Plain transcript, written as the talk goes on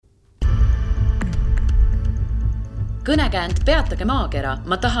Kõnekäänd peatage maakera,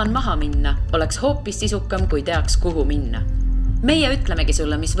 ma tahan maha minna, oleks hoopis sisukam, kui teaks, kuhu minna. Meie ütlemegi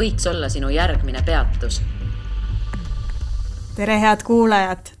sulle, mis võiks olla sinu järgmine peatus. Tere, head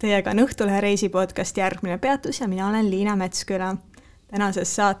kuulajad! Teiega on Õhtulehe reisipodcast Järgmine peatus ja mina olen Liina Metsküla.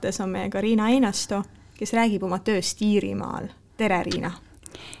 Tänases saates on meiega Riina Einasto, kes räägib oma tööst Iirimaal. Tere, Riina!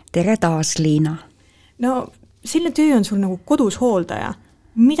 Tere taas, Liina! No, selline töö on sul nagu kodus hooldaja.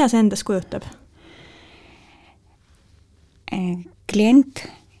 Mida see endas kujutab? Klient,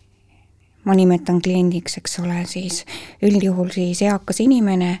 ma nimetan kliendiks, eks ole, siis üldjuhul siis eakas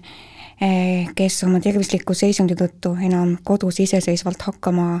inimene, kes oma tervisliku seisundi tõttu enam kodus iseseisvalt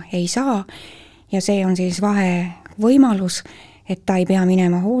hakkama ei saa ja see on siis vahevõimalus, et ta ei pea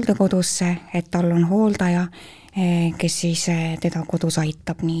minema hooldekodusse, et tal on hooldaja, kes siis teda kodus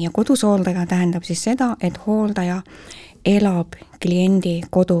aitab nii. Ja kodus hooldaja tähendab siis seda, et hooldaja elab kliendi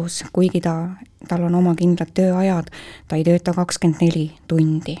kodus, kuigi tal on oma kindlad tööajad, ta ei tööta 24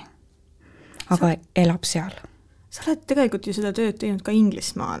 tundi, aga elab seal. Sa oled tegelikult ju seda tööd teinud ka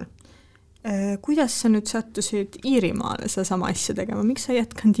Inglismaal. Kuidas sa nüüd sattusid Iirimaale sa sama asja tegema? Miks sa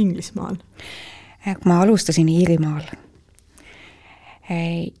jätkanud Inglismaal? Ma alustasin Iirimaal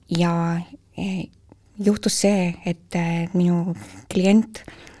ja juhtus see, et minu klient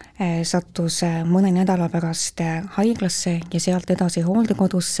sattus mõne nädala pärast haiglasse ja sealt edasi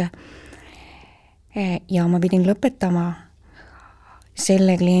hooldekodusse ja ma pidin lõpetama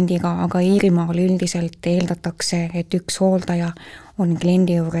selle kliendiga, aga Iirimaal üldiselt eeldatakse, et üks hooldaja on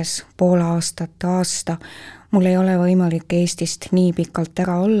kliendi juures pool aastat, aasta. Mul ei ole võimalik Eestist nii pikalt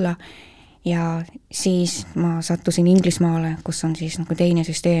ära olla ja siis ma sattusin Inglismaale, kus on siis nagu teine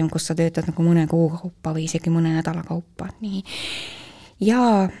süsteem, kus sa töötad nagu mõne kuu kaupa või isegi mõne nädala kaupa. Nii.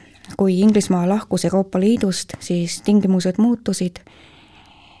 Ja kui Inglismaa lahkus Euroopa Liidust, siis tingimused muutusid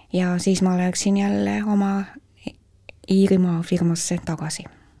ja siis ma läksin jälle oma Iirimaa firmasse tagasi.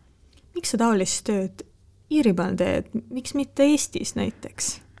 Miks sa taolist tööd Iirimaal teed? Miks mitte Eestis näiteks?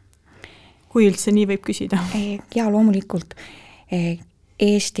 Kui üldse nii võib küsida? Ja loomulikult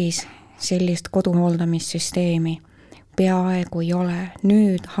Eestis sellist koduhooldamissüsteemi peaaegu ei ole.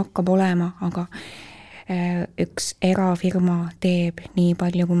 Nüüd hakkab olema, aga üks erafirma teeb nii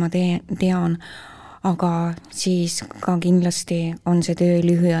palju, kui ma tean, aga siis ka kindlasti on see töö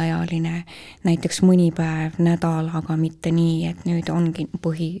lühiajaline, näiteks mõni päev, nädal, aga mitte nii, et nüüd ongi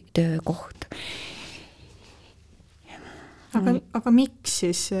põhitöökoht. Aga miks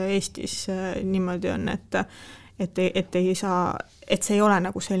siis Eestis niimoodi on, et ei saa, et see ei ole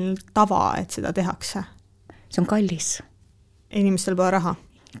nagu selline tava, et seda tehakse? See on kallis. Inimestel pole raha?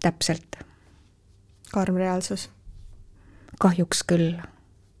 Täpselt. Karm reaalsus. Kahjuks küll.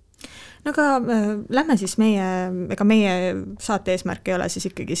 No aga lähme siis meie saate eesmärk ei ole siis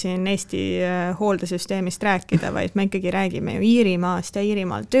ikkagi siin Eesti hooldesüsteemist rääkida, vaid me ikkagi räägime ju Iirimaast ja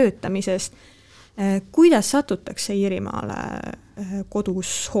Iirimaal töötamisest. Kuidas satutakse Iirimaale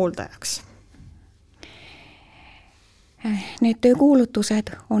kodus hooldajaks? Need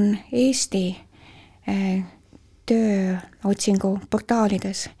töökuulutused on Eesti tööotsingu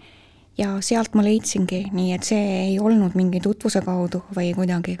portaalides ja sealt ma leidsingi, nii et see ei olnud mingi tutvuse kaudu või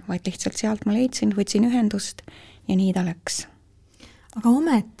kuidagi, vaid lihtsalt sealt ma leidsin, võtsin ühendust ja nii ta läks. Aga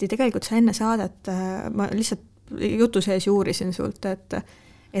ometi tegelikult sa enne saadet, ma lihtsalt jutu sees uurisin sult,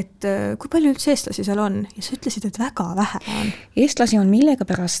 et kui palju üldse eestlasi seal on ja sa ütlesid, et väga vähe on. Eestlasi on millega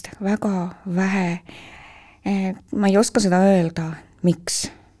pärast väga vähe. Ma ei oska seda öelda, miks.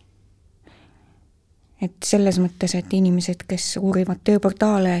 Et selles mõttes, et inimesed, kes uurivad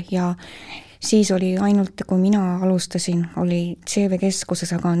tööportaale ja siis oli ainult, kui mina alustasin, oli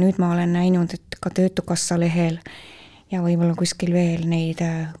CV-keskuses, aga nüüd ma olen näinud, et ka Töötukassa lehel ja võib-olla kuskil veel neid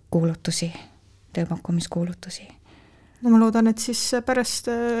kuulutusi, tööpakkumiskuulutusi. No ma loodan, et siis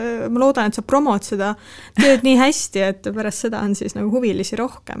pärast, ma loodan, et sa promod seda tööd nii hästi, et pärast seda on siis nagu huvilisi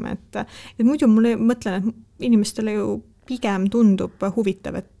rohkem, et muidu mulle mõtlen, et inimestele ju pigem tundub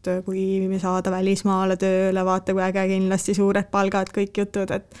huvitav, et kui me saada välismaale tööle, vaata kui äge kindlasti suured palgad, kõik jutud,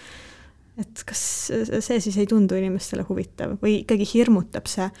 et kas see siis ei tundu inimestele huvitav või ikkagi hirmutab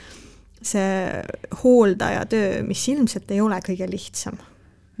see hooldaja töö, mis ilmselt ei ole kõige lihtsam?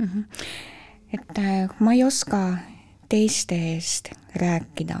 Et ma ei oska teiste eest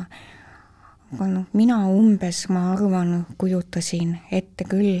rääkida. Aga mina umbes, ma arvan, kujutasin ette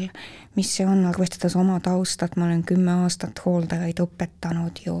küll, mis see on, arvestades oma taustat, ma olen 10 aastat hooldajaid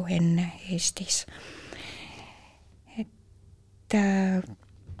õpetanud ju enne Eestis. Et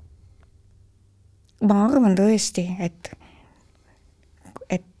ma arvan tõesti, et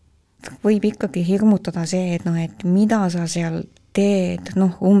võib ikkagi hirmutada see, et mida sa seal teed,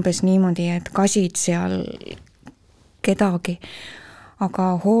 umbes niimoodi, et kasid seal kedagi, aga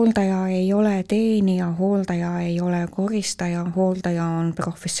hooldaja ei ole teenija, hooldaja ei ole koristaja, hooldaja on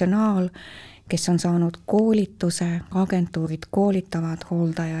professionaal, kes on saanud koolituse, agentuurid koolitavad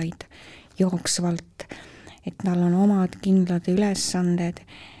hooldajaid jooksvalt, et tal on omad kindlad ülesanded.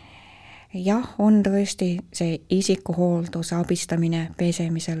 Jah, on tõesti see isikuhooldus, abistamine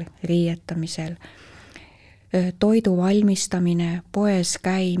pesemisel, riietamisel, toidu valmistamine, poes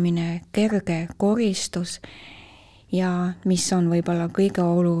käimine, kerge koristus ja mis on võib-olla kõige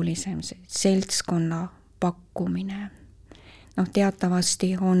olulisem, see seltskonna pakkumine.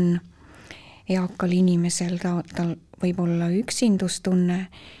 Teatavasti on eakal inimesel, tal võib olla üksindustunne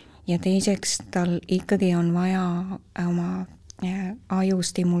ja teiseks tal ikkagi on vaja oma aju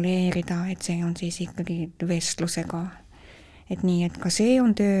stimuleerida, et see on siis ikkagi vestlusega. Et nii, et ka see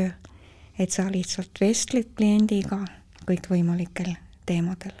on töö, et sa lihtsalt vestled kliendiga kõikvõimalikel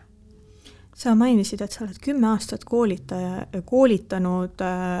teemadel. Sa mainisid, et sa oled 10 aastat koolitanud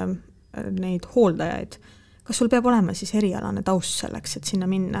neid hooldajaid. Kas sul peab olema siis erialane taust selleks, et sinna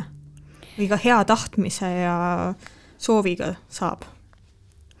minna? Või ka hea tahtmise ja sooviga saab?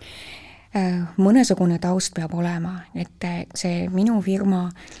 Mõnesugune taust peab olema, et see minu firma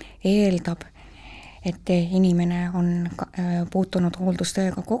eeldab, et inimene on puutunud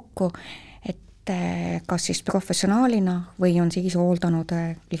hooldustööga kokku, et kas siis professionaalina või on siis hooldanud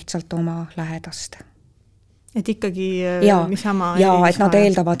lihtsalt oma lähedast. Et ikkagi niisama... Ja, et nad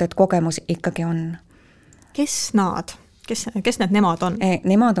eeldavad, et kogemus ikkagi on. Kes nad? Kes need nemad on?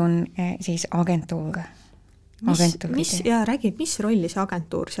 Nemad on siis agentuur. Räägi, mis rolli see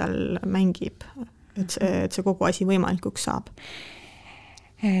agentuur seal mängib, et see kogu asi võimalikuks saab?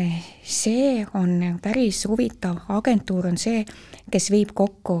 See on päris huvitav. Agentuur on see, kes viib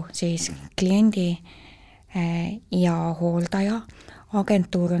kokku siis kliendi ja hooldaja.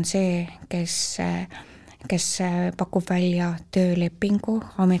 Agentuur on see, kes pakub välja töölepingu,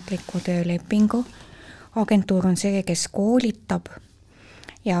 ametliku töölepingu. Agentuur on see, kes koolitab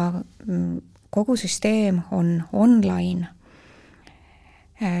ja kogu süsteem on online,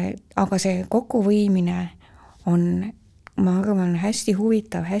 aga see kokkuvõimine on, ma arvan, hästi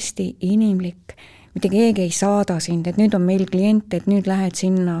huvitav, hästi inimlik. Mitte keegi ei saada sind, et nüüd on meil klient, et nüüd lähed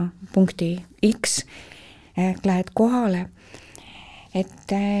sinna punkti X, lähed kohale.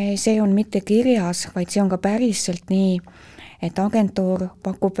 Et see on mitte kirjas, vaid see on ka päriselt nii, et agentuur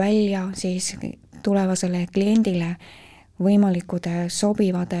pakub välja siis tulevasele kliendile võimalikud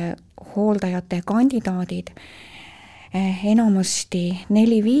sobivad hooldajate kandidaadid, enamasti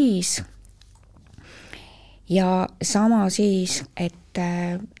 4-5 ja sama siis, et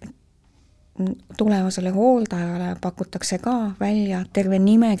tulevasele hooldajale pakutakse ka välja terve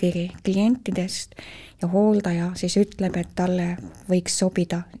nimekiri klientidest ja hooldaja siis ütleb, et talle võiks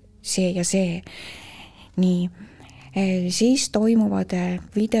sobida see ja see. Nii. Siis toimuvad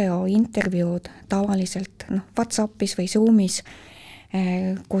videointervjuud tavaliselt WhatsAppis või Zoomis,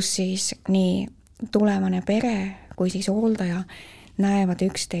 kus siis nii tulevane pere kui siis hooldaja näevad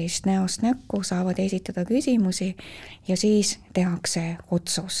üksteist näost näkku, saavad esitada küsimusi ja siis tehakse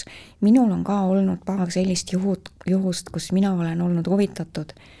otsus. Minul on ka olnud paar sellist juhust, kus mina olen olnud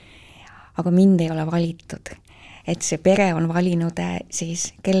huvitatud, aga mind ei ole valitud. Et see pere on valinud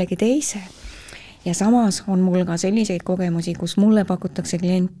siis kellegi teise. Ja samas on mul ka selliseid kogemusi, kus mulle pakutakse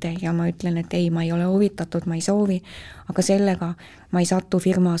kliente ja ma ütlen, et ei, ma ei ole huvitatud, ma ei soovi, aga sellega ma ei satu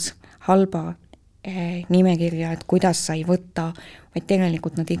firmas halba nimekirja, et kuidas sa ei võtta, vaid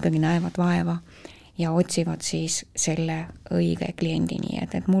tegelikult nad ikkagi näevad vaeva ja otsivad siis selle õige kliendini,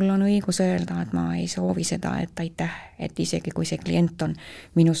 et mul on õigus öelda, et ma ei soovi seda, et aitäh, et isegi kui see klient on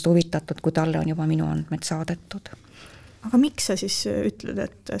minust huvitatud, kui talle on juba minu andmed saadetud. Aga miks sa siis ütled,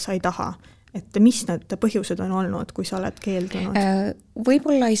 et sa ei taha? Et mis need põhjused on olnud, kui sa oled keeldunud?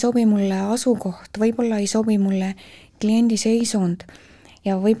 Võib-olla ei sobi mulle asukoht, võib-olla ei sobi mulle kliendi seisund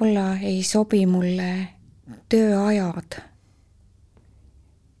ja võib-olla ei sobi mulle tööajad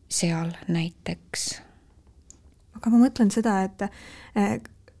seal näiteks. Aga ma mõtlen seda, et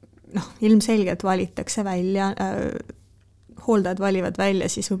ilmselgelt valitakse välja, hooldajad valivad välja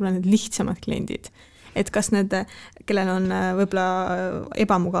siis võib-olla need lihtsamad kliendid. Et kas need, kellel on võib-olla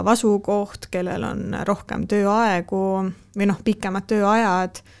ebamugav asukoht, kellel on rohkem tööaegu või pikemad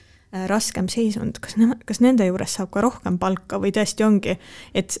tööajad, raskem seisund, kas nende juures saab ka rohkem palka või tõesti ongi,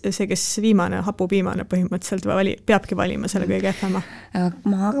 et see, kes viimane, hapupiimane põhimõtteliselt peabki valima selle kõige kehvema?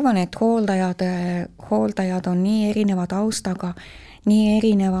 Ma arvan, et hooldajad on nii erineva taustaga, nii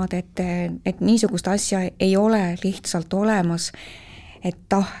erinevad, et niisugust asja ei ole lihtsalt olemas,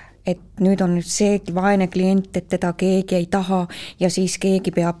 et et nüüd on nüüd see vaene klient, et teda keegi ei taha ja siis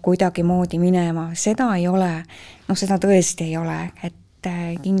keegi peab kuidagimoodi minema, seda ei ole, seda tõesti ei ole, et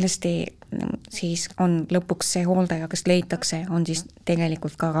kindlasti siis on lõpuks see hooldaja, kes leitakse, on siis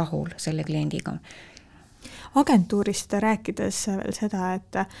tegelikult ka rahul selle kliendiga. Agentuurist rääkides veel seda,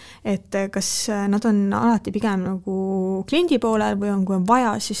 et kas nad on alati pigem nagu kliendi poolel või kui on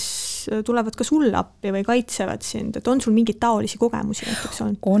vaja, siis tulevad ka sulle appi või kaitsevad sind, et on sul mingeid taolisi kogemusi näiteks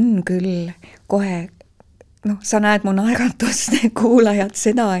olnud? On küll, kohe, sa näed mu naeratust, kuulajad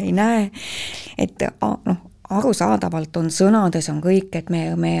seda ei näe, et arusaadavalt on sõnades on kõik, et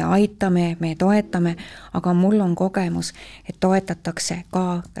me aitame, me toetame, aga mul on kogemus, et toetatakse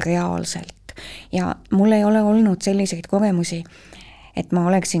ka reaalselt. Ja mul ei ole olnud selliseid kogemusi, et ma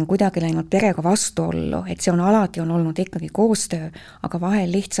oleksin kuidagi läinud perega vastuollu, et see on alati olnud ikkagi koostöö, aga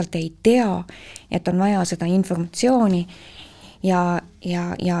vahel lihtsalt ei tea, et on vaja seda informatsiooni ja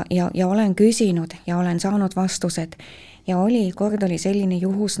olen küsinud ja olen saanud vastused. Ja kord oli selline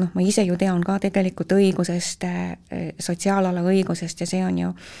juhus, ma ise ju tean ka tegelikult õigusest, sotsiaalala õigusest ja see on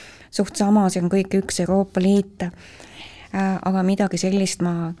ju suht sama, see on kõik üks Euroopa Liit, aga midagi sellist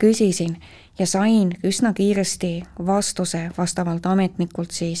ma küsisin ja sain üsna kiiresti vastuse vastavalt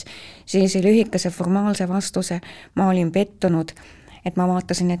ametnikult siis sellise lühikese formaalse vastuse. Ma olin pettunud, et ma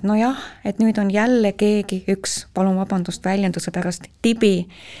vaatasin, et et nüüd on jälle keegi üks, palun vabandust väljenduse pärast, tibi,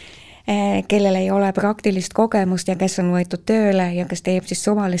 kellel ei ole praktilist kogemust ja kes on võetud tööle ja kes teeb siis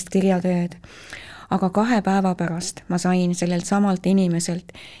suvalist kirjatööd. Aga 2 päeva pärast ma sain sellelt samalt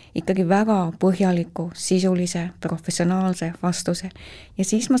inimeselt ikkagi väga põhjaliku, sisulise, professionaalse vastuse. Ja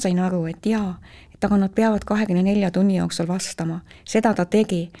siis ma sain aru, et aga nad peavad 24 tunni jooksul vastama. Seda ta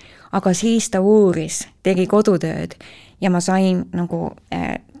tegi, aga siis ta uuris, tegi kodutööd ja ma sain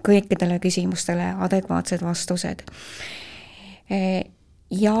kõikidele küsimustele adekvaatsed vastused.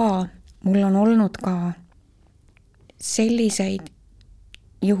 Ja mul on olnud ka selliseid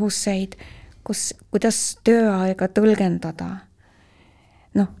juhuseid, kuidas tööaega tõlgendada.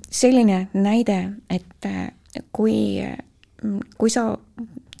 Selline näide, et kui sa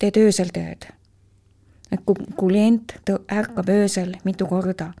teed öösel tööd, et kui klient ärkab öösel mitu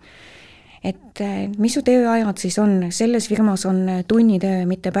korda, et mis su tööajad siis on, selles firmas on tunnitöö,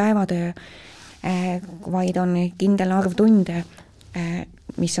 mitte päevatöö, vaid on kindel arv tunde,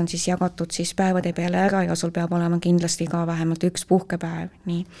 mis on siis jagatud siis päevade peale ära ja sul peab olema kindlasti ka vähemalt 1 puhkepäev,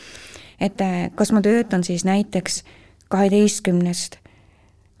 nii. Et kas ma töötan siis näiteks 12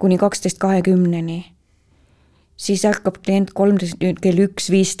 kuni 12:20, siis ärkab klient kell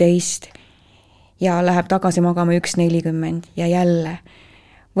 1:15 ja läheb tagasi magama 1:40 ja jälle.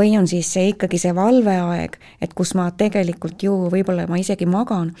 Või on siis see ikkagi see valveaeg, et kus ma tegelikult ju võib-olla ma isegi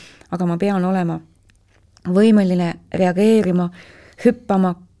magan, aga ma pean olema võimeline reageerima,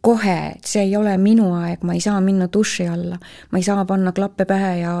 hüppama kohe, et see ei ole minu aeg, ma ei saa minna duši alla, ma ei saa panna klappe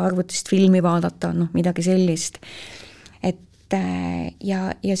pähe ja arvutist filmi vaadata, midagi sellist. Et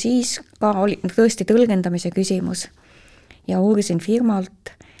ja siis ka oli tõesti tõlgendamise küsimus ja uurisin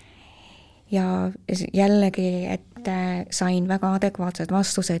firmalt ja jällegi, et sain väga adekvaatsed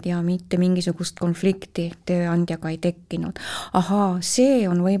vastused ja mitte mingisugust konflikti tööandjaga ei tekkinud. Ahaa, see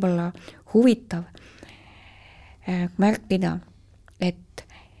on võib-olla huvitav märkida, et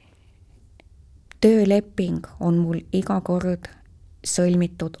tööleping on mul iga kord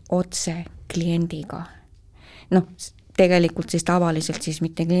sõlmitud otse kliendiga. Tegelikult siis tavaliselt siis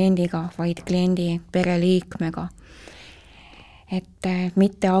mitte kliendiga, vaid kliendi pereliikmega. Et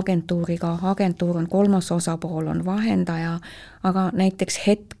mitte agentuuriga, agentuur on 3. osapool, on vahendaja, aga näiteks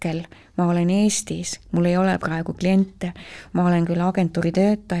hetkel ma olen Eestis, mul ei ole praegu kliente, ma olen küll agentuuri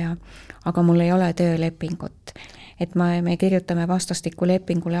töötaja, aga mul ei ole töölepingut. Et me kirjutame vastastikku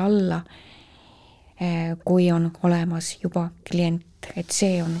lepingule alla, kui on olemas juba klient, et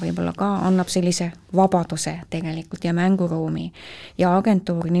see on võib-olla ka, annab sellise vabaduse tegelikult ja mänguruumi ja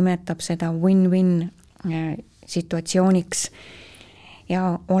agentuur nimetab seda win-win situatsiooniks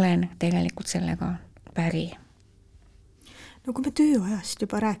ja olen tegelikult sellega päri. Kui me tööajast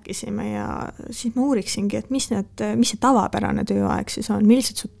juba rääkisime ja siis ma uuriksingi, et mis see tavapärane tööaeg siis on,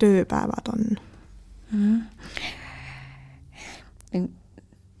 millised su tööpäevad on?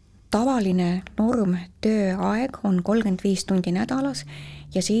 Tavaline norm tööaeg on 35 tundi nädalas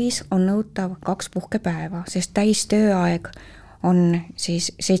ja siis on nõutav 2 puhkepäeva, sest täis tööaeg on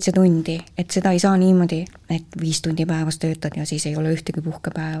siis 7 tundi, et seda ei saa niimoodi, et 5 tundi päevas töötad ja siis ei ole ühtegi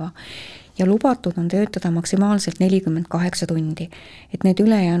puhkepäeva. Ja lubatud on töötada maksimaalselt 48 tundi, et need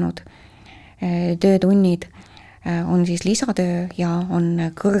ülejäänud töötunnid on siis lisatöö ja on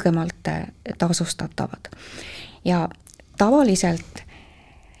kõrgemalt tasustatavad. Ja tavaliselt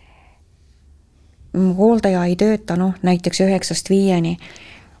hooldaja ei tööta näiteks 9-5,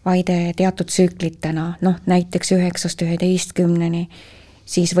 vaid teatud tsüklitena, näiteks 9-11,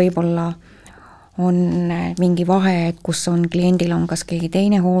 siis võib-olla on mingi vahe, et kus on kliendil on kas keegi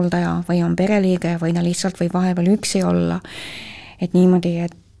teine hooldaja või on pereliige või ta lihtsalt võib vahepeal üksi olla. Et niimoodi,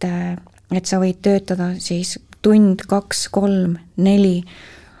 et sa võid töötada siis tund, 2, 3, 4,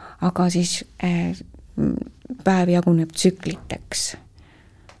 aga siis päev jaguneb tsükliteks.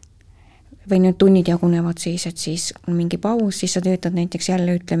 Või need tunnid jagunevad siis, et siis on mingi paus, siis sa töötad näiteks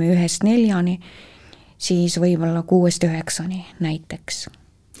jälle 1-4, siis võib-olla 6-9 näiteks.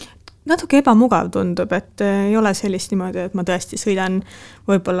 Natuke ebamugav tundub, et ei ole sellist niimoodi, et ma tõesti sõidan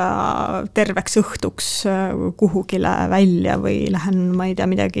võib-olla terveks õhtuks kuhugile välja või lähen, ma ei tea,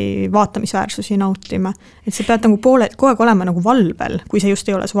 midagi vaatamisväärsusi nautima. Et sa pead nagu kogu aeg olema nagu valvel, kui see just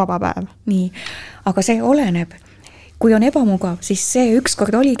ei ole su vaba päev. Nii, aga see oleneb. Kui on ebamugav, siis see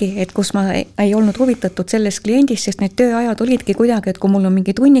ükskord oligi, et kus ma ei olnud huvitatud sellest kliendist, sest need tööajad olidki kuidagi, et kui mul on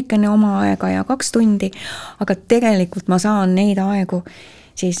mingi tunnikene oma aega ja 2 tundi, aga tegelikult ma saan neid aegu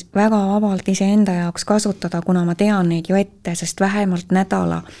siis väga vabalt iseenda jaoks kasutada, kuna ma tean neid ju ette, sest vähemalt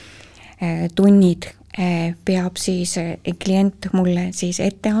nädala tunnid peab siis klient mulle siis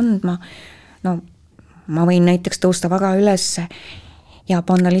ette andma. Ma võin näiteks tõusta vara ülesse ja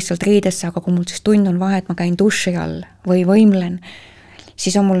panna lihtsalt riidesse, aga kui mul siis tund on vahet, ma käin duši all või võimlen,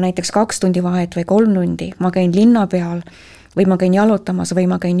 siis on mul näiteks 2 tundi vahet või 3 tundi, ma käin linna peal või ma käin jalutamas või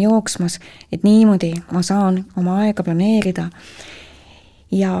ma käin jooksmas, et niimoodi ma saan oma aega planeerida.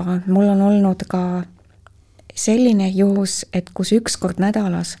 Ja mul on olnud ka selline juhus, et kus 1 kord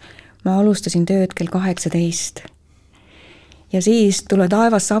nädalas ma alustasin tööd kell 18. Ja siis tule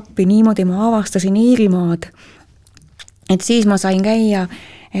taevas appi, niimoodi ma avastasin Iirimaad, et siis ma sain käia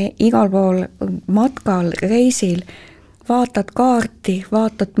igal pool matkal, reisil, vaatad kaarti,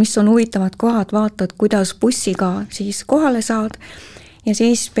 vaatad, mis on huvitavad kohad, vaatad, kuidas bussiga siis kohale saad ja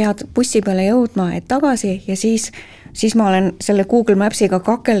siis pead bussi peale jõudma, et tagasi ja siis ma olen selle Google Mapsiga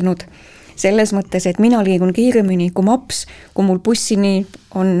kakelnud selles mõttes, et mina liigun kiiremini kui Maps, kui mul buss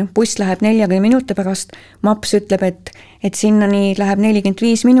läheb 40 minuti pärast, Maps ütleb, et sinnani läheb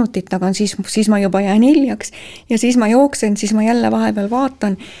 45 minutit, aga siis ma juba jään hiljaks ja siis ma jooksen, siis ma jälle vahepeal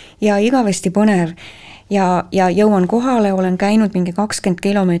vaatan ja igavesti põnev ja jõuan kohale, olen käinud mingi 20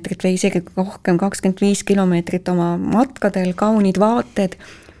 kilomeetrit või isegi rohkem 25 kilomeetrit oma matkadel, kaunid vaated,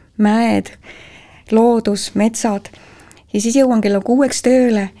 mäed, loodus, metsad ja siis jõuan kella 6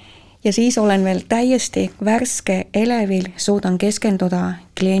 tööle ja siis olen veel täiesti värske elevil, suudan keskenduda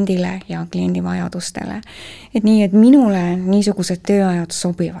kliendile ja kliendi vajadustele. Et nii, et minule niisugused tööajad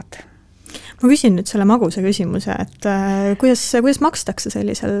sobivad. Ma küsin nüüd selle magusa küsimuse, et kuidas makstakse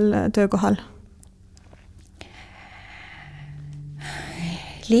sellisel töökohal?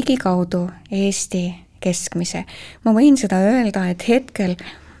 Ligikaudu Eesti keskmise. Ma võin seda öelda, et hetkel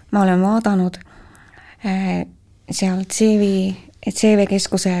ma olen vaadanud seal CV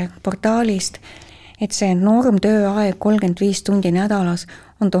keskuse portaalist, et see norm tööaeg 35 tundi nädalas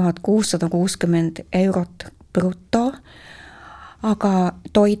on 1660 eurot bruto, aga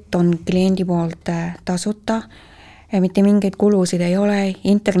toit on kliendi poolt tasuta, mitte mingeid kulusid ei ole,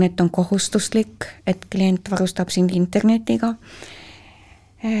 internet on kohustuslik, et klient varustab sind internetiga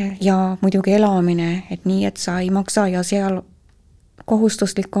ja muidugi elamine, et nii, et sa ei maksa ja seal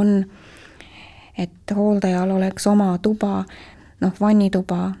kohustuslik on, et hooldajal oleks oma tuba,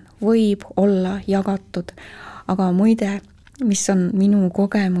 vannituba võib olla jagatud, aga muide, mis on minu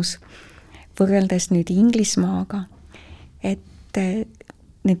kogemus võrreldes nüüd Inglismaaga, et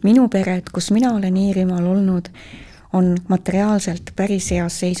need minu pered, kus mina olen Iirimaal olnud, on materiaalselt päris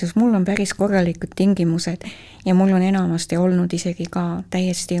heas seisus, mul on päris korralikud tingimused ja mul on enamasti olnud isegi ka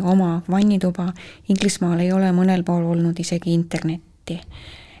täiesti oma vannituba, Inglismaal ei ole mõnel pool olnud isegi internetti.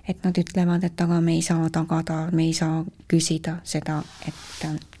 Et nad ütlevad, et aga me ei saa tagada, me ei saa küsida seda,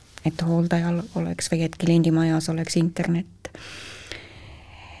 et hooldajal oleks või et kliendimajas oleks internet.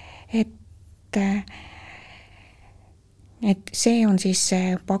 Et see on siis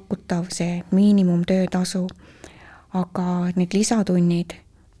see pakutav, see miinimumtöötasu, aga need lisatunnid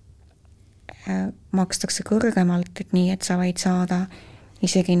makstakse kõrgemalt, et nii, et sa võid saada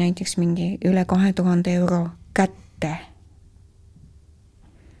isegi näiteks mingi üle 2000 euro kätte.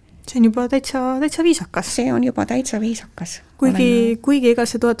 See on juba täitsa viisakas. See on juba täitsa viisakas. Kuigi ega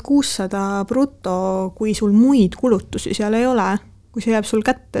see 1600 bruto, kui sul muid kulutusi seal ei ole, kui see jääb sul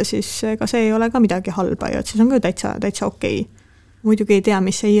kätte, siis ega see ei ole ka midagi halba ja siis on ka täitsa okei. Muidugi ei tea,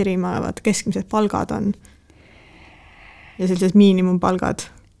 mis see Iirimaa keskmised palgad on ja sellised miinimumpalgad.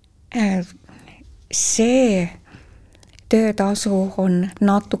 See töötasu on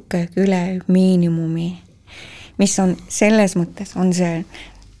natuke üle miinimumi, mis on selles mõttes, on see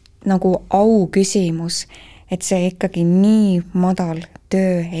nagu au küsimus, et see ikkagi nii madal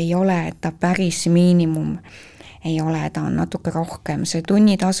töö ei ole, et ta päris miinimum ei ole, ta on natuke rohkem, see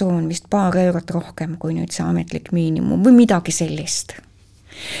tunnitasu on vist paar eurot rohkem kui nüüd see ametlik miinimum või midagi sellist.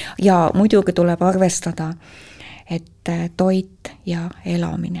 Ja muidugi tuleb arvestada, et toit ja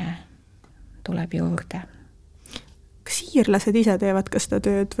elamine tuleb juurde. Kas iirlased ise teevad ka seda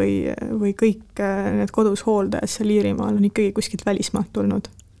tööd või kõik need kodus hooldajad seal Iirimaal on ikkagi kuskilt välismaalt tulnud?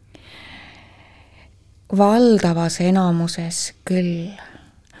 Valdavas enamuses küll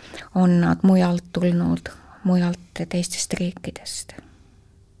on nad mujalt tulnud, mujalt teistest riikidest.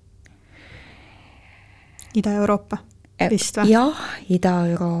 Ida-Euroopa vist või? Jah,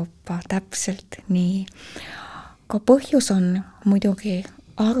 Ida-Euroopa, täpselt nii. Ka põhjus on muidugi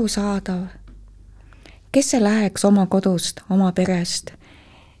arusaadav. Kes see läheks oma kodust, oma perest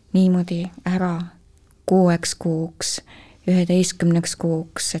niimoodi ära 6 kuuks, 11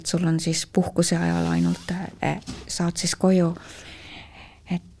 kuuks, et sul on siis puhkuse ajal ainult saad siis koju.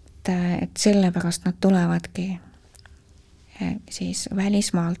 Et sellepärast nad tulevadki siis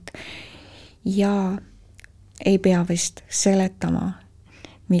välismaalt ja ei pea vist seletama,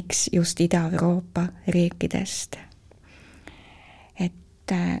 miks just Ida-Euroopa riikidest.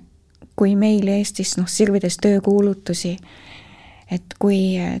 Et kui meil Eestis sirvides töökuulutusi, et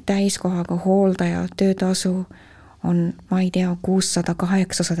kui täiskohaga hooldaja töötasu on, ma ei tea,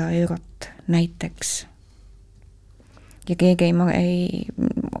 600-800 eurot näiteks. Ja keegi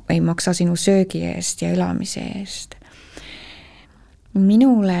ei maksa sinu söögi eest ja elamise eest.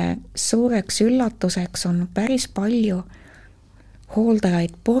 Minule suureks üllatuseks on päris palju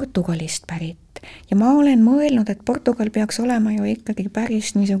hooldajaid Portugalist pärit. Ja ma olen mõelnud, et Portugal peaks olema ju ikkagi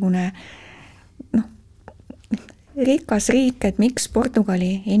päris niisugune rikas riik, et miks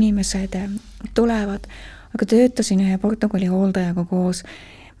Portugali inimesed tulevad. Aga töötasin ühe Portugali hooldajaga koos.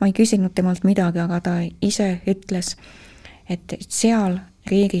 Ma ei küsinud temalt midagi, aga ta ise ütles, et seal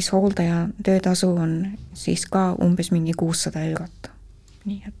riigis hooldaja töötasu on siis ka umbes mingi 600 eurot.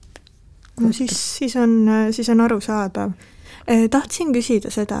 Nii et no siis on arusaadav. Tahtsin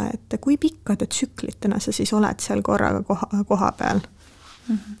küsida seda, et kui pikkade tsüklitena sa siis oled seal korraga koha peal?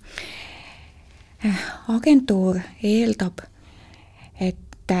 Agentuur eeldab,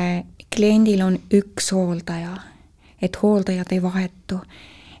 et kliendil on üks hooldaja, et hooldajad ei vahetu.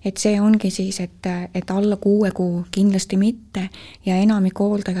 Et see ongi siis, et alla 6 kuu kindlasti mitte ja enamik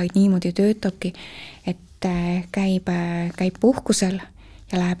hooldajaid niimoodi töötabki, et käib puhkusel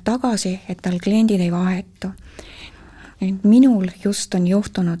ja läheb tagasi, et tal kliendid ei vahetu. Minul just on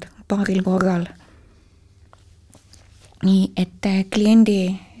juhtunud paaril korral nii, et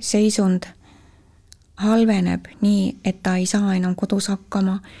kliendi seisund halveneb nii, et ta ei saa enam kodus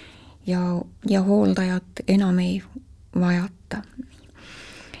hakkama ja hooldajat enam ei vajata.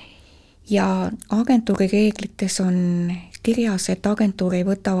 Ja agentuuri reeglites on kirjas, et agentuur ei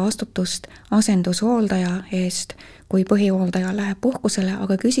võta vastutust asendushooldaja eest, kui põhihooldaja läheb puhkusele,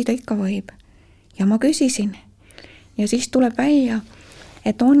 aga küsida ikka võib. Ja ma küsisin. Ja siis tuleb välja,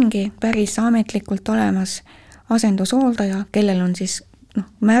 et ongi päris ametlikult olemas asendushooldaja, kellel on siis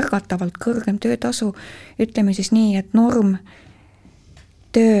märgatavalt kõrgem töötasu, ütleme siis nii, et norm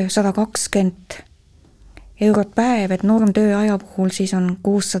töö 120 eurot päev, et norm tööaja puhul siis on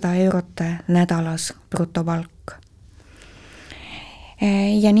 600 eurot nädalas brutopalk.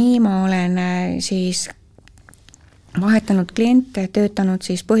 Ja nii ma olen siis vahetanud kliente, töötanud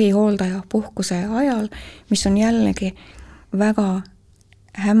siis põhihooldaja puhkuse ajal, mis on jällegi väga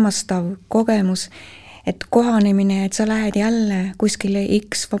hämmastav kogemus, et kohanemine, et sa lähed jälle kuskile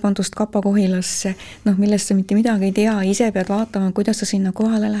Kapakohilasse, millest sa mitte midagi ei tea, ise pead vaatama, kuidas sa sinna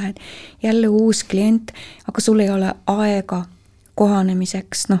kohale lähed, jälle uus klient, aga sul ei ole aega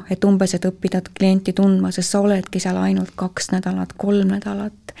kohanemiseks, et umbes, et õppida klienti tundma, sest sa oledki seal ainult 2 nädalat, 3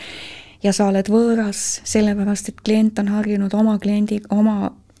 nädalat ja sa oled võõras, sellepärast, et klient on harjunud oma kliendi,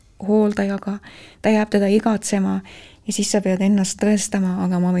 oma hooldajaga, ta jääb teda igatsema ja siis sa pead ennast tõestama,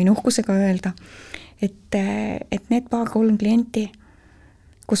 aga ma võin uhkusega öelda, et need 2-3 klienti,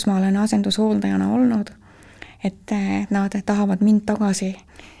 kus ma olen asendushooldajana olnud, et nad tahavad mind tagasi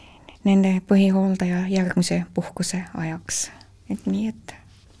nende põhihooldaja järgmise puhkuse ajaks. Et nii, et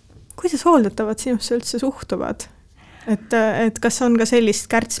kuidas hooldatavad sinusse üldse suhtuvad? Et kas on ka sellist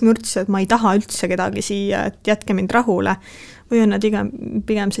kärts-mürts, et ma ei taha üldse kedagi siia, et jätke mind rahule, või on nad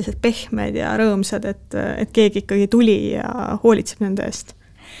pigem sellised pehmed ja rõõmsad, et keegi ikkagi tuli ja hoolitseb nende eest?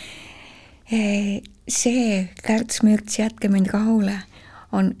 See kärts-mürts jätke mind rahule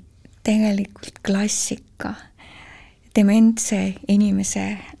on tegelikult klassika. dementse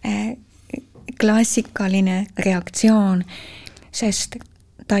inimese klassikaline reaktsioon, sest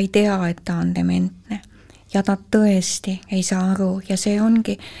ta ei tea, et ta on dementne ja ta tõesti ei saa aru ja see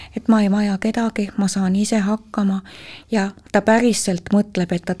ongi, et ma ei vaja kedagi, ma saan ise hakkama ja ta päriselt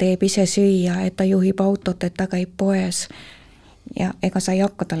mõtleb, et ta teeb ise süüa, et ta juhib autot, et ta käib poes ja ega sa ei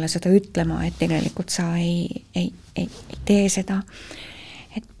hakka talle seda ütlema, et tegelikult sa ei tee seda.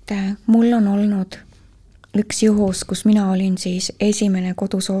 Et mul on olnud üks juhus, kus mina olin siis esimene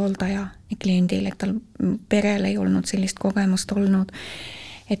kodus hooldaja kliendil, et tal perel ei olnud sellist kogemust olnud,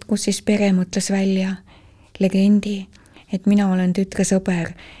 et kus siis pere mõtles välja legendi, et mina olen tütre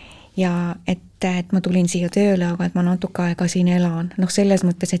sõber ja et ma tulin siia tööle, aga et ma natuke aega siin elan. Selles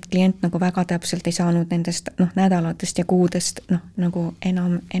mõttes, et klient nagu väga täpselt ei saanud nendest nädalatest ja kuudest nagu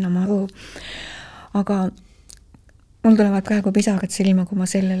enam aru. Aga mul tulevad praegu pisarad silma, kui ma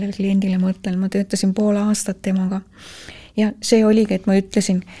sellele kliendile mõtlen. Ma töötasin pool aastat temaga ja see oligi, et ma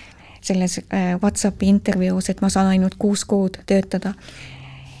ütlesin selles WhatsAppi intervjuus, et ma saan ainult 6 kuud töötada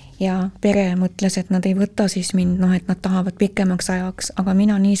ja pere mõtles, et nad ei võta siis mind, et nad tahavad pikemaks ajaks, aga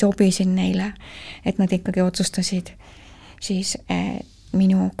mina nii sobisin neile, et nad ikkagi otsustasid siis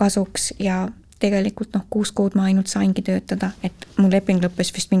minu kasuks ja tegelikult 6 kuud ma ainult saingi töötada, et mu leping lõppes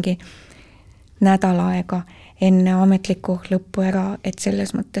vist mingi nädal aega enne ametlikku lõppu ära, et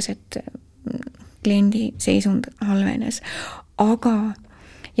selles mõttes, et kliendi seisund halvenes. Aga,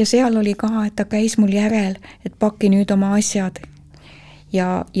 ja seal oli ka, et ta käis mul järel, et paki nüüd oma asjad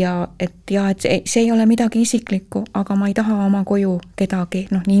ja et see ei ole midagi isiklikku, aga ma ei taha oma koju kedagi,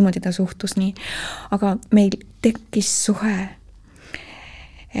 niimoodi ta suhtus nii. Aga meil tekkis suhe,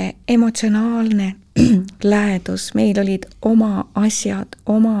 emotsionaalne lähedus, meil olid oma asjad,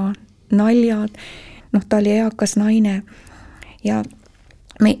 oma naljad, ta oli eakas naine ja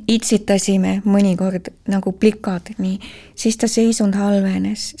me itsitasime mõnikord nagu plikad, nii, siis ta seisund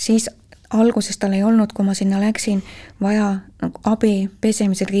halvenes, siis alguses tal ei olnud, kui ma sinna läksin, vaja abi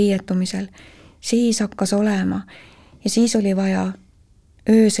pesemisel, riietumisel, siis hakkas olema ja siis oli vaja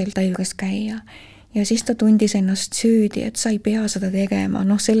öösel ta juures käia ja siis ta tundis ennast süüdi, et sa ei pea seda tegema,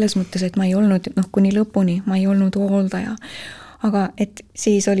 selles mõttes, et ma ei olnud, kuni lõpuni, ma ei olnud hooldaja. Aga et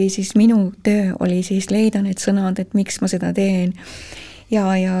siis oli siis minu töö oli siis leida need sõnad, et miks ma seda teen. Ja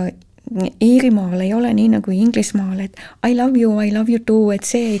Iirimaal ei ole nii nagu Inglismaal, et I love you too, et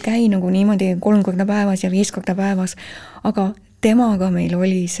see ei käi nagu niimoodi 3 korda päevas ja 5 korda päevas. Aga temaga meil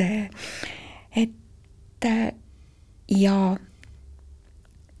oli see, et ja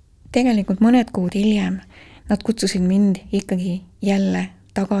tegelikult mõned kuud hiljem nad kutsusid mind ikkagi jälle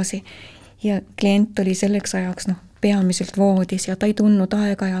tagasi ja klient oli selleks ajaks peamiselt voodis ja ta ei tundnud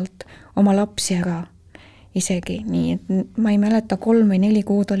aeg-ajalt oma lapsi ära isegi nii, et ma ei mäleta 3 või 4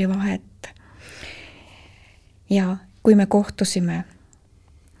 kuud oli vahet. Ja kui me kohtusime,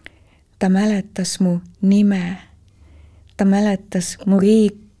 ta mäletas mu nime, ta mäletas mu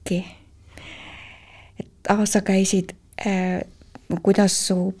riiki, et sa käisid, kuidas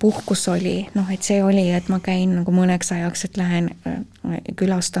su puhkus oli, et see oli, et ma käin nagu mõneks ajaks, et lähen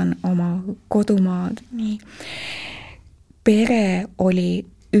külastan oma kodumaad, nii. Pere oli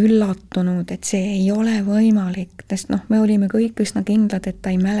üllatunud, et see ei ole võimalik, sest me olime kõik üsna kindlad, et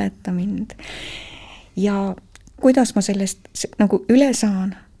ta ei mäleta mind. Ja kuidas ma sellest nagu üle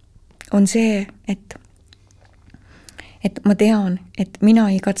saan, on see, et ma tean, et mina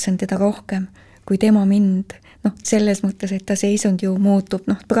igatsen teda rohkem kui tema mind. Selles mõttes, et ta seisund ju muutub.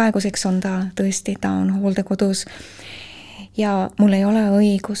 Praeguseks on ta tõesti, ta on hooldekodus ja mul ei ole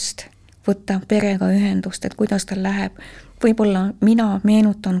õigust võtta perega ühendust, et kuidas tal läheb. Võib-olla mina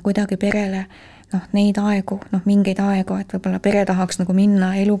meenutan kuidagi perele neid aegu, mingeid aegu, et võib-olla pere tahaks nagu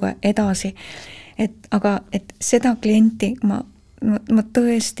minna eluga edasi. Aga seda klienti ma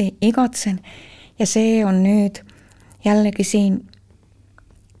tõesti igatsen ja see on nüüd jällegi siin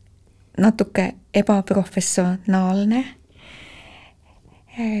natuke ebaprofessionaalne,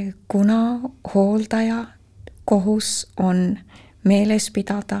 kuna hooldaja kohus on meeles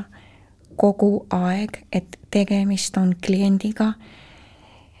pidada kogu aeg, et tegemist on kliendiga,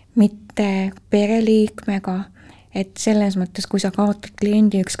 mitte pereliikmega, et selles mõttes, kui sa kaotad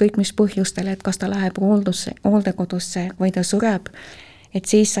kliendi ükskõik mis põhjustel, et kas ta läheb hooldekodusse või ta sureb, et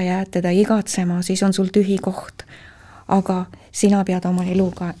siis sa jääd teda igatsema, siis on sul tühi koht, aga sina pead oma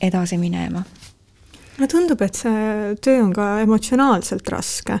eluga edasi minema. Mulle tundub, et see töö on ka emotsionaalselt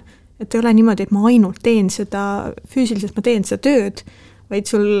raske, et ei ole niimoodi, et ma ainult teen seda, füüsiliselt ma teen seda tööd, vaid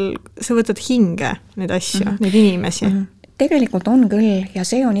sa võtad hinge neid asju, neid inimesi. Tegelikult on küll ja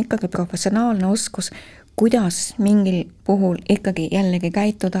see on ikkagi professionaalne oskus, kuidas mingil puhul ikkagi jällegi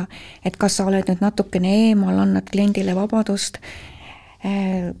käituda, et kas sa oled nüüd natukene eemal, annad kliendile vabadust,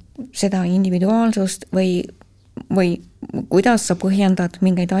 seda individuaalsust või kuidas sa põhjendad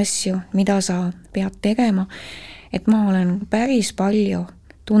mingeid asju, mida sa pead tegema, et ma olen päris palju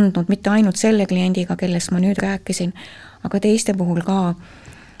tundnud, mitte ainult selle kliendiga, kellest ma nüüd rääkisin, aga teiste puhul ka,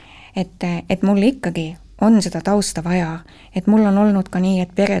 et mul ikkagi on seda tausta vaja, et mul on olnud ka nii,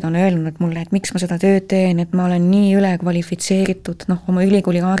 et pered on öelnud mulle, et miks ma seda tööd teen, et ma olen nii ülekvalifitseeritud, oma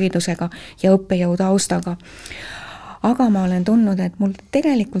ülikooli haridusega ja õppejõu taustaga. Aga ma olen tundnud, et mul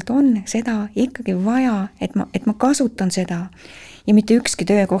tegelikult on seda ikkagi vaja, et ma kasutan seda ja mitte ükski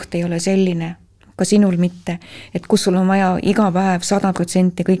töökoht ei ole selline, ka sinul mitte, et kus sul on vaja iga päev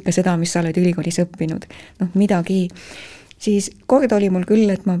 100% kõike seda, mis sa oled ülikoolis õppinud, midagi. Siis kord oli mul küll,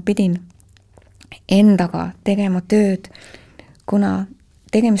 et ma pidin endaga tegema tööd, kuna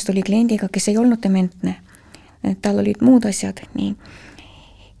tegemist oli kliendiga, kes ei olnud dementne. Tal olid muud asjad, nii.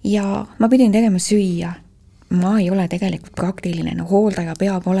 Ja ma pidin tegema süüa. Ma ei ole tegelikult praktiline, hooldaja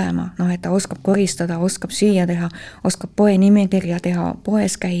peab olema, et ta oskab koristada, oskab süüa teha, oskab poe nimekirja teha,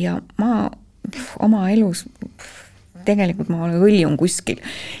 poes käia. Ma oma elus tegelikult ma olen õljun kuskil.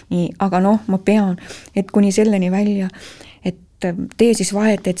 Nii, aga ma pean, et kuni selleni välja, et tee siis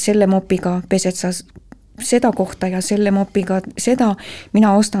vahet, et selle mopiga pesed sa seda kohta ja selle mopiga seda,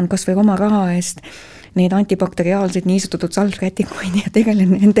 mina ostan kas või oma raha eest need antibakteriaalsed niisutatud salvrätikuid ja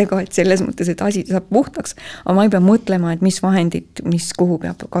tegelen nendega, et selles mõttes, et asi saab puhtaks, aga ma ei pea mõtlema, et mis vahendid, mis kuhu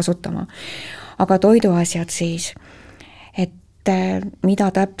peab kasutama. Aga toiduasjad siis, et mida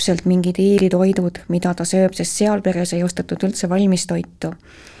täpselt mingid iiritoidud, mida ta sööb, sest seal peres ei ostetud üldse valmistoitu.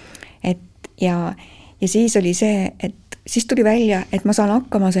 Ja siis oli see, et siis tuli välja, et ma saan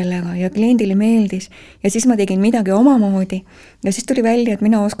hakkama sellega ja kliendile meeldis ja siis ma tegin midagi omamoodi ja siis tuli välja, et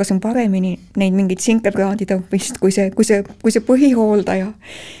mina oskasin paremini neid mingid sinkepraadida vist kui see põhihooldaja.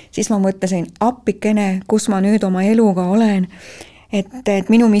 Siis ma mõtlesin, appikene, kus ma nüüd oma eluga olen, et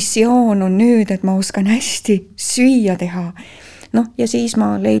minu missioon on nüüd, et ma oskan hästi süüa teha. Ja siis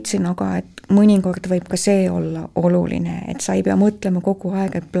ma leidsin aga, et mõnikord võib ka see olla oluline, et sa ei pea mõtlema kogu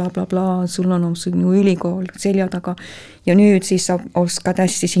aeg, et bla bla bla, sul on sinu ülikool selja taga ja nüüd siis sa oskad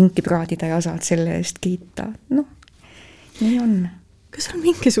hästi sinki praadida ja saad selle eest kiita. Nii on. Kas on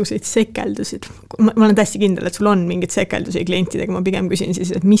mingisuguseid sekeldusid? Ma olen täiesti kindel, et sul on mingid sekeldusi klientidega, ma pigem küsin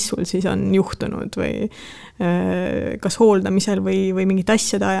siis, et mis sul siis on juhtunud või kas hooldamisel või mingit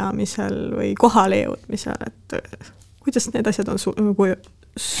asjade ajamisel või kohale jõudmisel, et kuidas need asjad on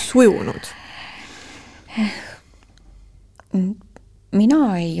sujunud? Mina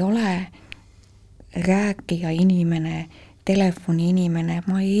ei ole rääkija inimene, telefoni inimene,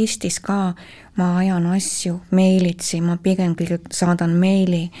 ma Eestis ka, ma ajan asju meilitsi, ma pigem saadan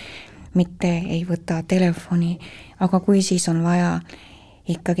meili, mitte ei võta telefoni, aga kui siis on vaja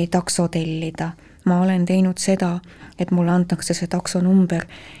ikkagi takso tellida, ma olen teinud seda, et mulle antakse see taksonumber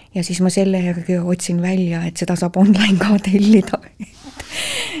ja siis ma selle järgi otsin välja, et seda saab online ka tellida.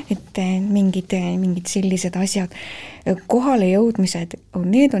 Et mingid sellised asjad. Kohale jõudmised,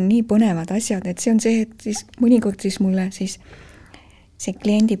 need on nii põnevad asjad, et see on see, et siis mõnikord siis mulle siis see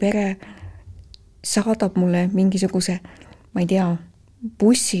kliendi pere saadab mulle mingisuguse, ma ei tea,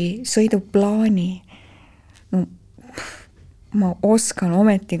 bussi, sõiduplaani. Ma oskan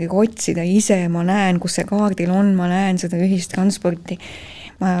ometigi otsida ise, ma näen, kus see kaardil on, ma näen seda ühistransporti.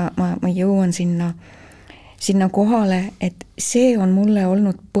 Ma jõuan sinna kohale, et see on mulle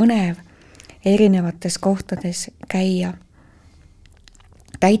olnud põnev erinevates kohtades käia.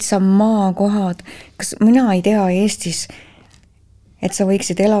 Täitsa maakohad, kas mina ei tea Eestis, et sa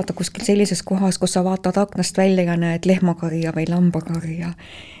võiksid elada kuskil sellises kohas, kus sa vaatad aknast välja ja näed lehmakarja või lambakarja.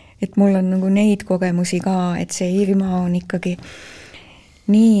 Et mul on nagu neid kogemusi ka, et see Iirimaa on ikkagi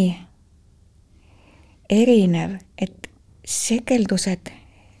nii erinev, et sekeldused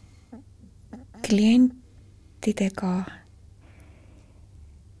klientidega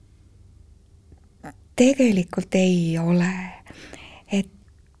tegelikult ei ole.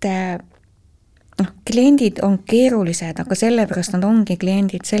 Et kliendid on keerulised, aga sellepärast nad ongi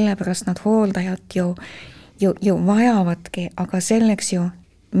kliendid, sellepärast nad hooldajad ju vajavadki, aga selleks ju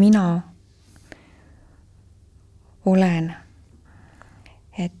mina olen.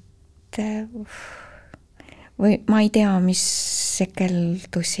 Et või ma ei tea, mis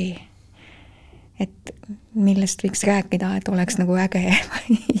sekeldusi, et millest võiks rääkida, et oleks nagu äge,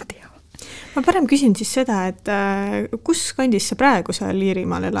 ei tea. Ma parem küsin siis seda, et kus kandis sa praegu seal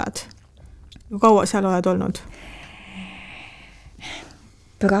Iirimaal elad? Kaua seal oled olnud?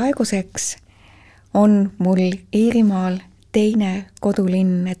 Praeguseks on mul Iirimaal teine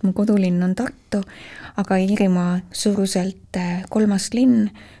kodulinn, et mu kodulinn on Tartu, aga Iirimaa suuruselt 3. linn,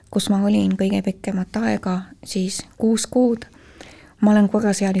 kus ma olin kõige pikemat aega, siis 6 kuud. Ma olen korra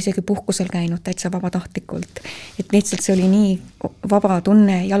seal isegi puhkusel käinud täitsa vabatahtlikult, et lihtsalt see oli nii vaba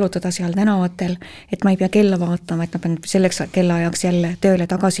tunne jalutada seal tänavatel, et ma ei pea kella vaatama, et ma pean selleks kellaajaks jälle tööle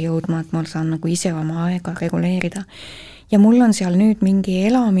tagasi jõudma, et ma saan nagu ise oma aega reguleerida. Ja mul on seal nüüd mingi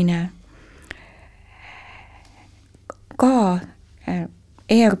elamine ka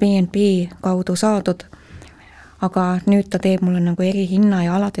Airbnb kaudu saadud, aga nüüd ta teeb mulle nagu erihinna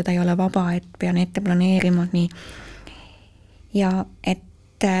ja alati ta ei ole vaba, et pean ette planeerima nii. Ja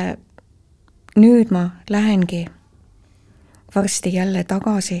et nüüd ma lähengi varsti jälle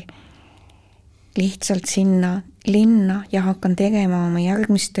tagasi lihtsalt sinna linna ja hakkan tegema oma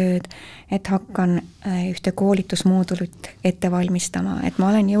järgmist tööd, et hakkan ühte koolitusmoodulit ette valmistama, et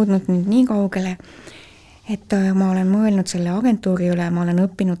ma olen jõudnud nüüd nii kaugele, et ma olen mõelnud selle agentuuri üle, ma olen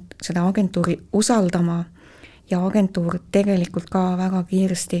õppinud seda agentuuri usaldama ja agentuur tegelikult ka väga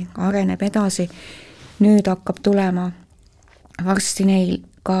kiiresti areneb edasi. Nüüd hakkab tulema varsti neil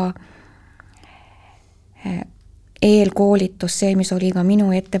ka eelkoolitus, see, mis oli ka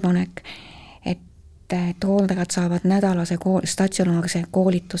minu ettepanek, et hooldajad saavad nädalase statsionaarse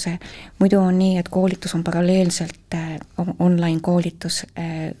koolituse. Muidu on nii, et koolitus on paralleelselt online koolitus,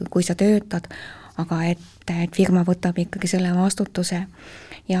 kui sa töötad, aga et firma võtab ikkagi selle vastutuse.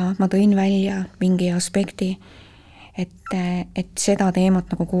 Ja ma tõin välja mingi aspekti, et seda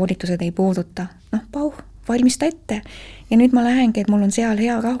teemat nagu koolitused ei puuduta. Pauh, valmista ette. Ja nüüd ma lähengi, et mul on seal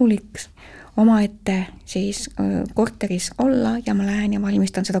hea rahulik oma ette siis korteris olla ja ma lähen ja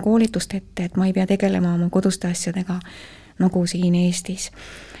valmistan seda koolitust ette, et ma ei pea tegelema oma koduste asjadega nagu siin Eestis.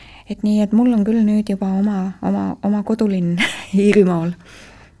 Et nii, et mul on küll nüüd juba oma kodulinn Iirimaal.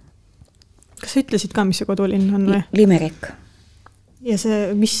 Kas sa ütlesid ka, mis see kodulinn on või? Limerick. Ja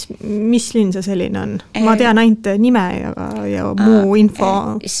see, mis linn see selline on? Ma tean ainult nime ja muu info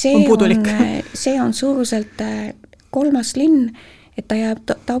on puudulik. See on suuruselt 3. linn, et ta jääb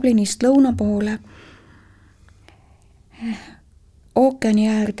Dublinist lõuna poole. Ookeani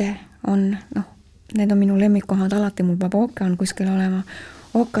äärde on, need on minu lemmikkohad, alati mul peab ookean kuskil olema.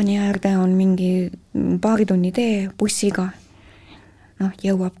 Ookeani äärde on mingi paari tunni tee bussiga.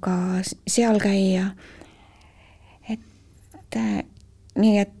 Jõuab ka seal käia.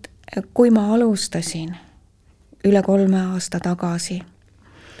 Nii et kui ma alustasin üle 3 aasta tagasi,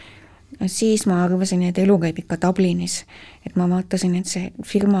 siis ma arvasin, et elu käib ikka Dublinis, et ma vaatasin, et see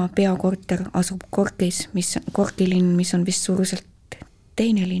firma peakorter asub Corkis, Corki linn, mis on vist suuruselt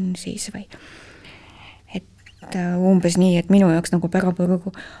teine linn siis või. Et umbes nii, et minu jaoks nagu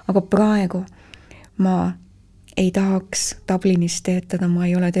pärapõrgu, aga praegu ma ei tahaks Dublinis töötada, ma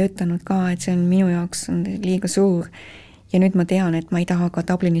ei ole töötanud ka, et see on minu jaoks liiga suur. Ja nüüd ma tean, et ma ei taha ka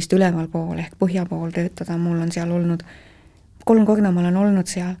Dublinist üleval pool ehk põhja pool töötada, mul on seal olnud, 3 korda ma olen olnud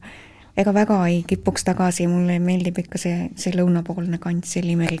seal, ega väga ei kipuks tagasi, mulle meeldib ikka see lõunapoolne kant, see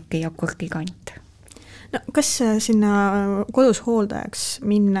Limericki ja Corki kant. Kas sinna kodus hooldajaks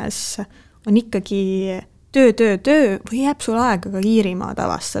minnes on ikkagi töö või jääb sul aega ka Iirimaad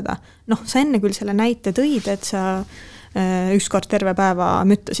avastada? Sa enne küll selle näite tõid, et sa ükskord terve päeva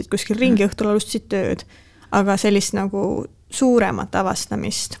müttasid kuskil ringi, õhtul alustasid tööd. Aga sellist nagu suuremat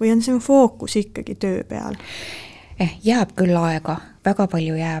avastamist või on see fookus ikkagi töö peal? Jääb küll aega, väga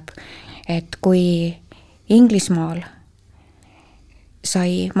palju jääb. Et kui Inglismaal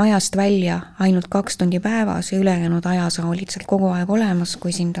sai majast välja ainult 2 tundi päevas ja ülejäänud aja sa olid seal kogu aeg olemas,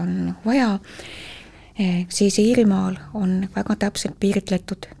 kui sind on vaja, siis Iirimaal on väga täpselt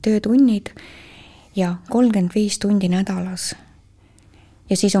piiritletud töötunnid ja 35 tundi nädalas.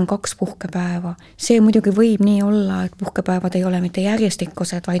 Ja siis on 2 puhkepäeva. See muidugi võib nii olla, et puhkepäevad ei ole mitte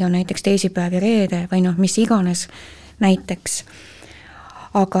järjestikkused, vaid on näiteks teisipäev ja reede või mis iganes näiteks.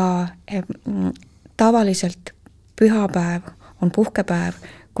 Aga tavaliselt pühapäev on puhkepäev,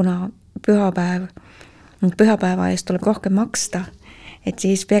 kuna pühapäeva eest tuleb rohkem maksta, et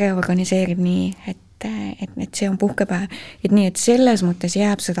siis pere organiseerib nii, et see on puhkepäev. Et nii, et selles mõttes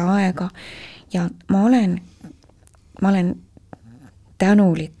jääb seda aega ja ma olen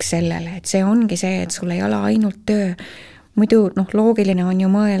tänulik sellele, et see ongi see, et sul ei ole ainult töö. Muidu loogiline on ju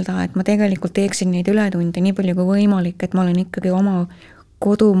mõelda, et ma tegelikult teeksin neid ületunde nii palju kui võimalik, et ma olen ikkagi oma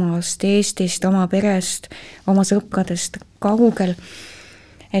kodumaast, Eestist, oma perest, oma sõpradest kaugel.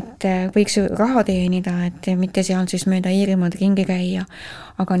 Et võiks ju raha teenida, et mitte seal siis mööda Iirimaad ringi käia,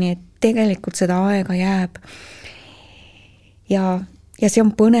 aga nii, et tegelikult seda aega jääb. Ja see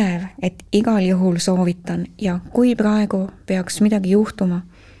on põnev, et igal juhul soovitan ja kui praegu peaks midagi juhtuma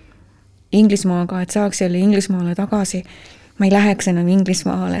Inglismaaga, et saaks jälle Inglismaale tagasi, ma ei läheks enam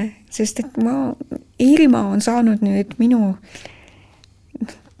Inglismaale, sest et Iirimaa on saanud nüüd minu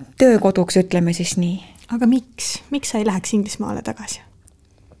töökoduks, ütleme siis nii. Aga miks sa ei läheks Inglismaale tagasi?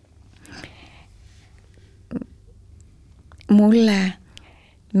 Mulle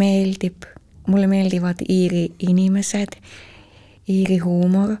meeldivad Iiri inimesed, Iiri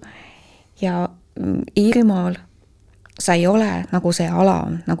huumor ja Iirimaal sa ei ole nagu see ala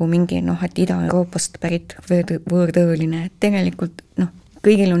on, nagu mingi et Ida-Euroopast pärit võõrdõõline, et tegelikult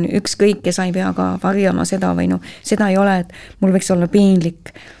kõigil on ükskõik ja sa ei pea ka varjama seda või seda ei ole, et mul võiks olla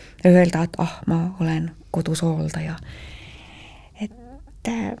piinlik öelda, et ma olen kodus hooldaja. Et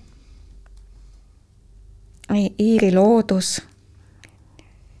Iiri loodus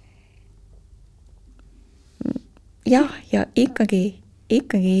ja ikkagi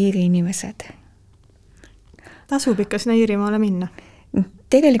Iiri inimesed. Tasub ikka sinna Iirimaale minna?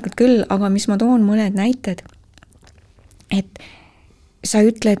 Tegelikult küll, aga mis ma toon mõned näited, et sa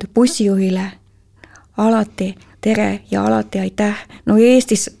ütled bussijuhile alati tere ja alati aitäh.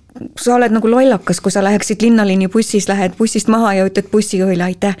 Eestis sa oled nagu lollakas, kui sa läheksid linnaliini bussis, lähed bussist maha ja ütled bussijuhile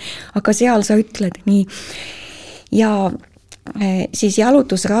aitäh, aga seal sa ütled nii. Ja siis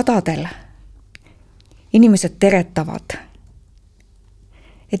jalutusradadel inimesed teretavad.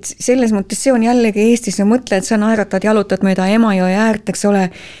 Et selles mõttes see on jällegi Eestis, sa mõtled, sa naeratad, jalutad mööda Emajõe äärt, eks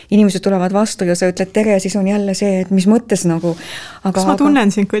ole, inimesed tulevad vastu ja sa ütled tere, siis on jälle see, et mis mõttes nagu. Kas ma tunnen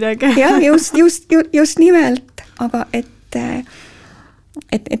sind kuidagi? Jah, just nimelt, aga et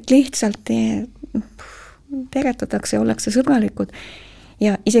lihtsalt teretatakse, ollakse sõbralikud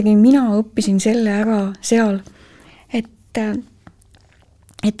ja isegi mina õppisin selle ära seal,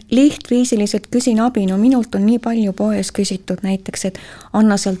 et lihtviisiliselt küsin abi, minult on nii palju poes küsitud näiteks, et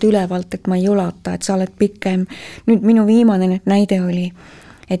anna sealt ülevalt, et ma ei ulata, et sa oled pikem. Nüüd minu viimane näide oli,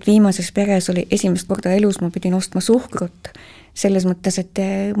 et viimases peres oli esimest korda elus, ma pidin ostma suhkrut. Selles mõttes, et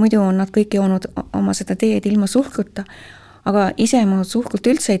muidu on nad kõik joonud oma seda teed ilma suhkruta, aga ise ma suhkrut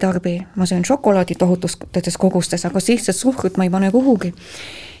üldse ei tarbi. Ma söön šokolaadi tohututes kogustes, aga lihtsalt suhkrut ma ei pane kuhugi.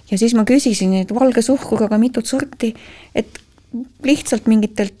 Ja siis ma küsisin, et valge suhkruga mitut sorti, et lihtsalt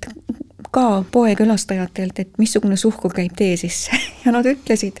mingitelt ka poekülastajatelt, et missugune suhkur käib tee sisse. Ja nad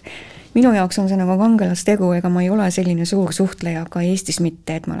ütlesid, minu jaoks on see nagu kangelastegu, ega ma ei ole selline suur suhtleja ka Eestis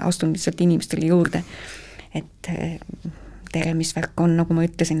mitte, et ma astun lihtsalt inimestele juurde. Et tere, mis värk on, nagu ma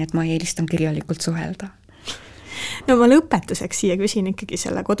ütlesin, et ma eelistan kirjalikult suhelda. No ma lõpetuseks siia küsin ikkagi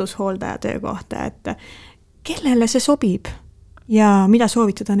selle kodus hooldaja töö kohta, et kellele see sobib ja mida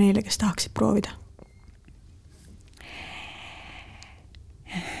soovitada neile, kes tahaksid proovida?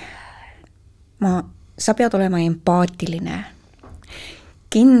 Sa pead olema empaatiline,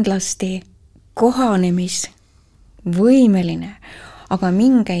 kindlasti kohanemisvõimeline, aga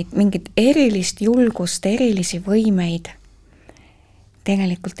mingit erilist julgust, erilisi võimeid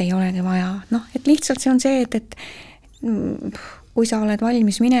tegelikult ei olegi vaja. Et lihtsalt see on see, et kui sa oled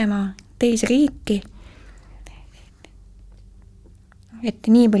valmis minema teise riiki, et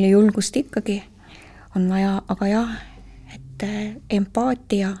nii palju julgust ikkagi on vaja, aga jah, et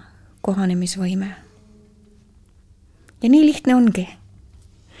empaatia, kohanemisvõime. Ja nii lihtne ongi.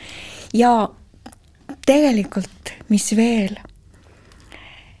 Ja tegelikult, mis veel,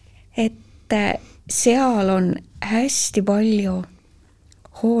 et seal on hästi palju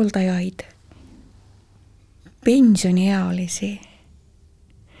hooldajaid, pensioniealisi.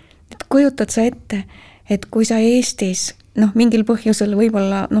 Et kujutad sa ette, et kui sa Eestis, mingil põhjusel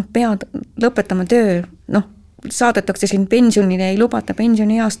võib-olla, pead lõpetama töö, saadetakse sind pensionile, ei lubata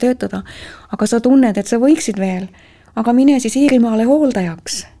pensionieas töötada, aga sa tunned, et sa võiksid veel, aga mine siis Iirimaale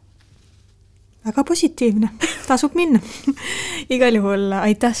hooldajaks. Väga positiivne, tasub minna. Igal juhul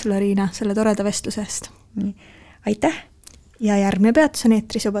aitäh sulle, Riina, selle toreda vestluse eest. Aitäh! Ja järgmine peatus on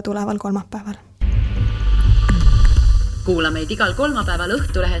eetris juba tuleval kolmapäeval. Kuula meid igal kolmapäeval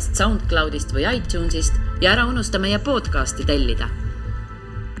Õhtulehest, SoundCloudist või iTunesist ja ära unusta meie podcasti tellida.